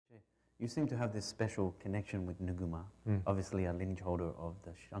you seem to have this special connection with Niguma, obviously a lineage holder of the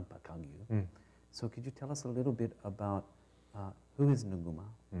Shangpa Kagyu. So could you tell us a little bit about who is Niguma,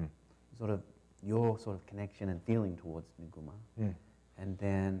 sort of your sort of connection and feeling towards Niguma, and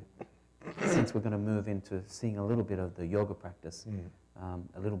then since we're going to move into seeing a little bit of the yoga practice,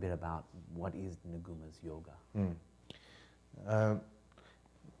 a little bit about what is Niguma's yoga.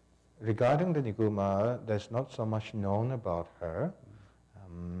 Regarding the Niguma, there's not so much known about her.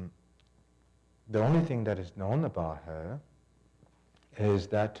 The only thing that is known about her is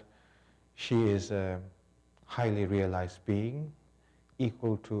that she is a highly realized being,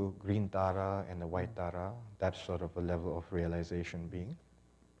 equal to green Dara and the white Dara, that sort of a level of realization being.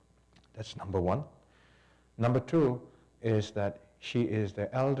 That's number one. Number two is that she is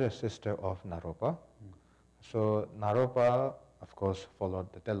the elder sister of Naropa. So Naropa, of course, followed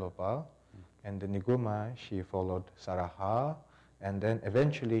the Telopa, and the Niguma, she followed Saraha, and then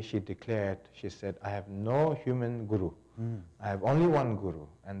eventually she declared, she said, I have no human guru. I have only one guru,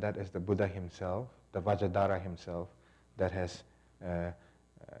 and that is the Buddha himself, the Vajradhara himself, that has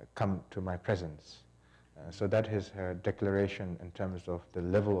come to my presence. So that is her declaration in terms of the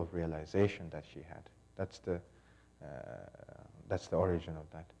level of realization that she had. That's the origin of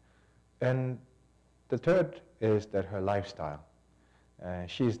that. And the third is that her lifestyle.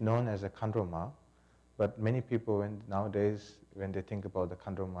 She is known as a Khandroma, but many people nowadays, when they think about the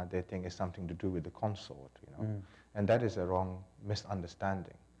Khandroma, they think it's something to do with the consort, you know. And that is a wrong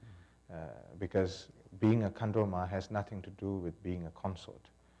misunderstanding, because being a Khandroma has nothing to do with being a consort.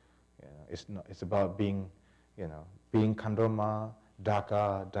 You know, it's about being, you know, being Khandroma,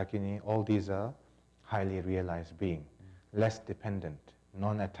 Daka, Dakini, all these are highly realized being, less dependent,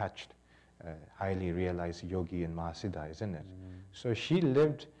 non-attached, highly realized yogi and Mahasiddha, isn't it? So she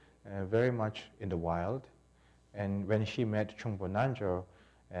lived very much in the wild, and when she met Chungpo Nanjo,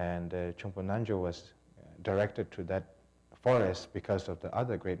 and Chungpo Nanjo was directed to that forest because of the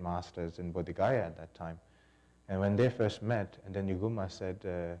other great masters in Bodhigaya at that time. And when they first met, and then Niguma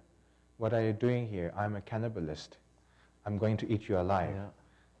said, what are you doing here? I'm a cannibalist. I'm going to eat you alive. Yeah.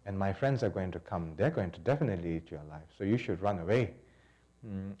 And my friends are going to come. They're going to definitely eat you alive. So you should run away.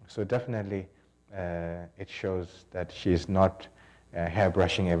 So definitely it shows that she's not hair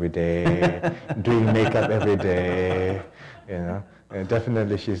brushing every day, doing makeup every day, you know.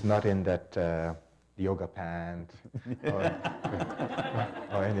 Definitely she's not in that yoga pant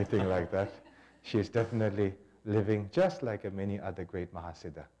or anything like that. She's definitely living just like many other great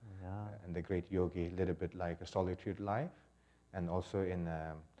Mahasiddha and the great yogi, a little bit like a solitude life, and also in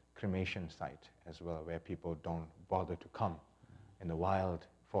a cremation site as well, where people don't bother to come in the wild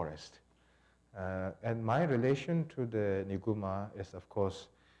forest. And my relation to the Niguma is, of course,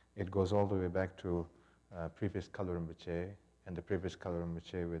 it goes all the way back to previous Kalu Rinpoche, and the previous Kalu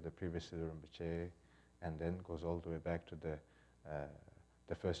Rinpoche with the previous Siddha Rinpoche, and then goes all the way back to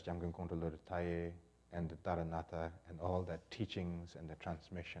the first Jamgon Kongtrul Lodro Taye and the Taranatha, and all that teachings and the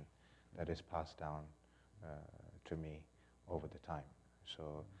transmission that is passed down to me over the time.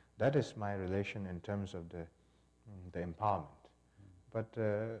 So that is my relation in terms of the empowerment. But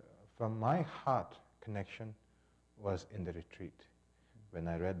from my heart connection was in the retreat. When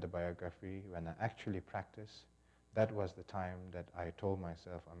I read the biography, when I actually practiced, that was the time that I told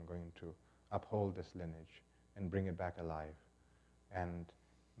myself I'm going to uphold this lineage and bring it back alive and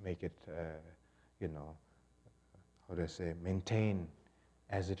make it, you know, how do I say, maintain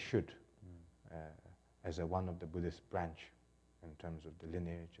as it should, as one of the Buddhist branch in terms of the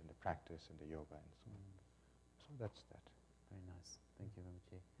lineage and the practice and the yoga and so on. So that's that. Very nice. Thank you,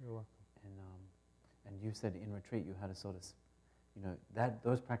 Rinpoche. You're welcome. And you said in retreat you had a sort of, you know,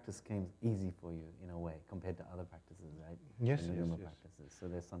 those practices came easy for you in a way compared to other practices, right? Yes, the yes, practices. So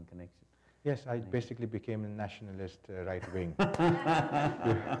there's some connection. Yes, I basically became a nationalist right wing.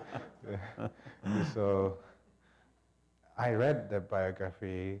 So I read the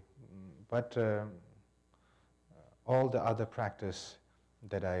biography, but all the other practice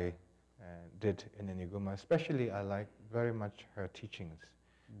that I did in the Niguma, especially I like very much her teachings,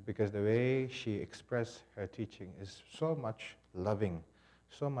 because the way she expressed her teaching is so much loving,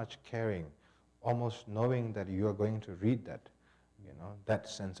 so much caring, almost knowing that you are going to read that, you know, that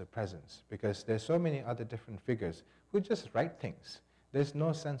sense of presence. Because there's so many other different figures who just write things. There's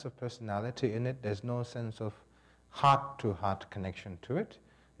no sense of personality in it. There's no sense of heart-to-heart connection to it.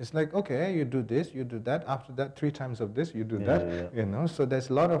 It's like, okay, you do this, you do that. After that, 3 times of this, you do that. You know, so there's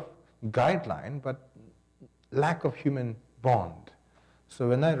a lot of guideline, but lack of human bond. So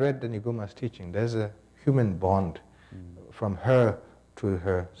when I read the Niguma's teaching, there's a human bond from her to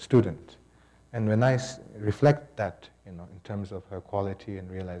her student. And when I reflect that, in terms of her quality and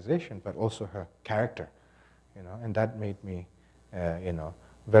realization, but also her character, and that made me,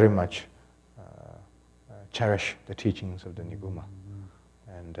 very much cherish the teachings of the Niguma.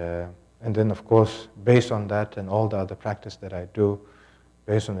 And then, of course, based on that and all the other practice that I do,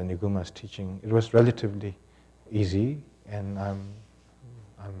 based on the Niguma's teaching, it was relatively easy, and I'm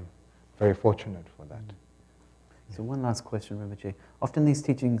very fortunate for that. So one last question, Rinpoche. Often these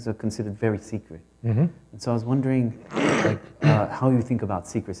teachings are considered very secret. Mm-hmm. And so I was wondering how you think about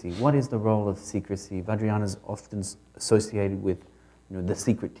secrecy. What is the role of secrecy? Vajrayana is often associated with the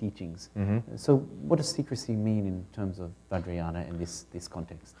secret teachings. Mm-hmm. So what does secrecy mean in terms of Vajrayana in this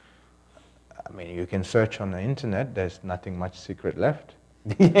context? I mean, you can search on the internet, there's nothing much secret left.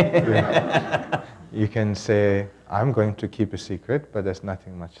 You can say, I'm going to keep a secret, but there's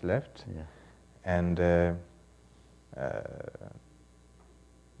nothing much left. Yeah. And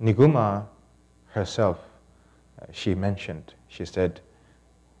Niguma herself, she mentioned, she said,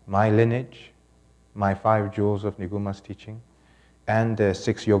 my lineage, my 5 jewels of Niguma's teaching, and the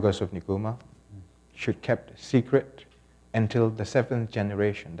 6 yogas of Niguma should be kept secret until the 7th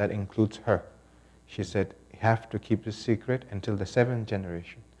generation. That includes her. She said, you have to keep it secret until the 7th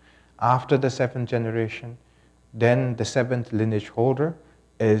generation. After the 7th generation, then the 7th lineage holder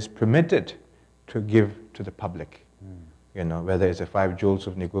is permitted to give to the public. Whether it's the 5 jewels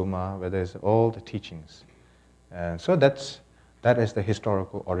of Niguma, whether it's all the teachings. So that is the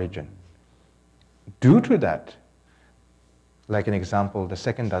historical origin. Due to that, like an example, the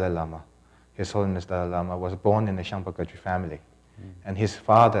 2nd Dalai Lama, His Holiness Dalai Lama, was born in the Shangpa Kagyu family. And his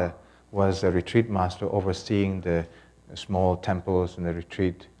father was a retreat master overseeing the small temples and the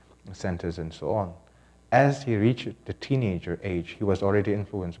retreat centers and so on. As he reached the teenager age, he was already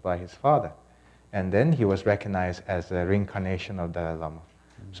influenced by his father. And then he was recognized as a reincarnation of Dalai Lama.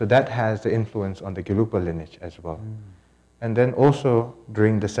 So that has the influence on the Gelugpa lineage as well. And then also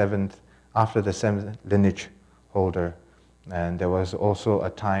during the 7th, after the 7th lineage holder, and there was also a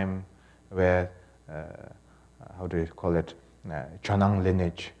time where, how do you call it, Chonang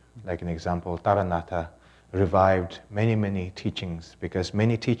lineage, like an example, Taranatha, revived many teachings, because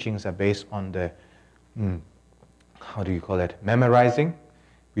many teachings are based on the, how do you call it, memorizing.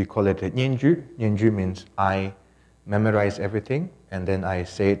 We call it a Nyenju. Nyenju means I memorize everything, and then I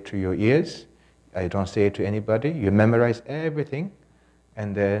say it to your ears. I don't say it to anybody. You memorize everything,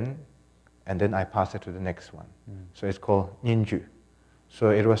 and then I pass it to the next one. So it's called Nyenju. So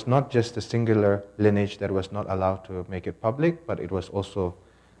it was not just a singular lineage that was not allowed to make it public, but it was also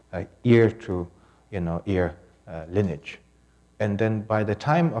ear to ear lineage. And then by the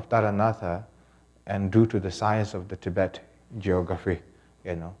time of Taranatha, and due to the size of the Tibet geography,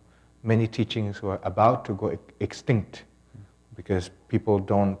 many teachings were about to go extinct because people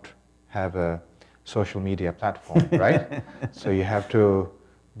don't have a social media platform, right? So you have to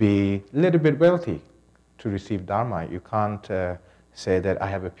be a little bit wealthy to receive Dharma. You can't say that I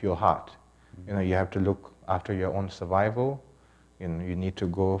have a pure heart. You have to look after your own survival. You need to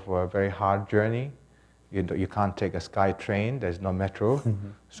go for a very hard journey. You can't take a sky train. There's no metro.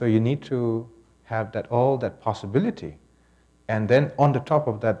 So you need to have all that possibility. And then on the top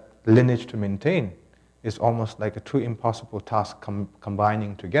of that lineage to maintain is almost like a 2 impossible tasks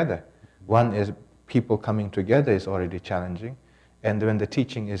combining together. One is people coming together is already challenging. And when the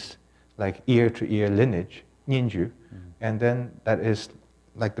teaching is like ear-to-ear lineage, Nyenju, and then that is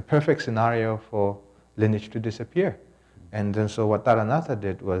like the perfect scenario for lineage to disappear. And then so what Taranatha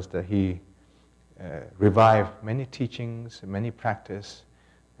did was that he revived many teachings, many practice,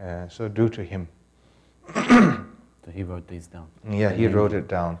 so due to him. So he wrote these down. Yeah, he wrote it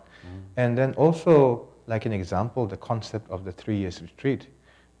down. And then also, like an example, the concept of the 3 years retreat.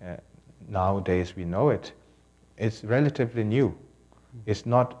 Nowadays we know it. It's relatively new. It's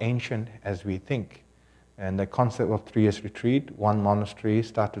not ancient as we think. And the concept of 3 years retreat, one monastery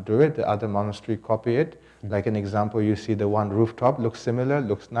start to do it, the other monastery copy it. Like an example, you see the one rooftop looks similar,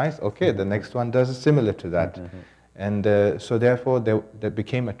 looks nice. Okay, the next one does similar to that. And so therefore, there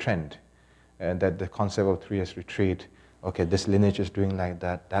became a trend. That the concept of 3 years retreat, okay, this lineage is doing like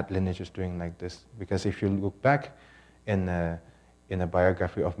that, that lineage is doing like this. Because if you look back in a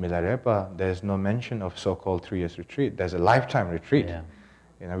biography of Milarepa, there's no mention of so-called 3 years retreat. There's a lifetime retreat,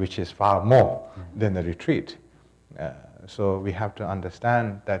 which is far more than a retreat. So we have to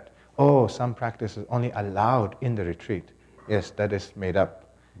understand that, some practice is only allowed in the retreat. Yes, that is made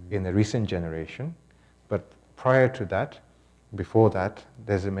up in the recent generation. But prior to that, before that,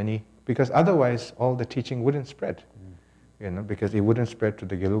 there's many. Because otherwise, all the teaching wouldn't spread, because it wouldn't spread to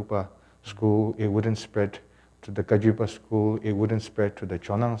the Gelugpa school, it wouldn't spread to the Kagyupa school, it wouldn't spread to the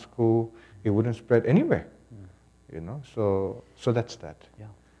Chonang school, it wouldn't spread anywhere, you know. So that's that. Yeah.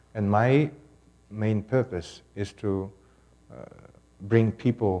 And my main purpose is to bring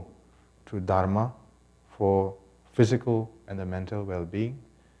people to Dharma for physical and the mental well-being,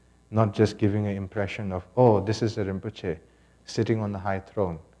 not just giving an impression of, oh, this is the Rinpoche sitting on the high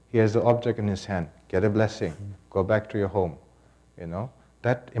throne. He has the object in his hand. Get a blessing. Go back to your home. You know,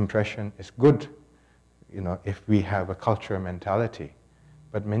 that impression is good, you know, if we have a cultural mentality.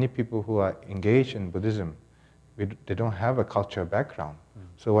 But many people who are engaged in Buddhism, they don't have a cultural background.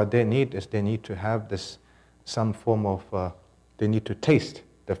 So what they need is they need to have this, some form of, they need to taste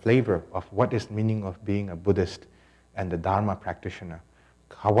the flavor of what is meaning of being a Buddhist and the Dharma practitioner.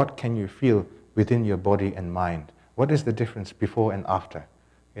 What can you feel within your body and mind? What is the difference before and after?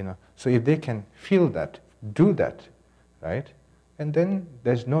 You know, so if they can feel that, do that, right? And then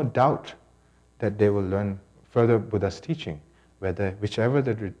there's no doubt that they will learn further Buddha's teaching, whichever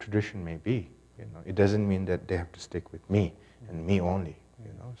the tradition may be. You know, it doesn't mean that they have to stick with me and me only.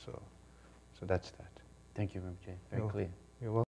 You know, so that's that. Thank you, Rinpoche. Very clear. You're welcome.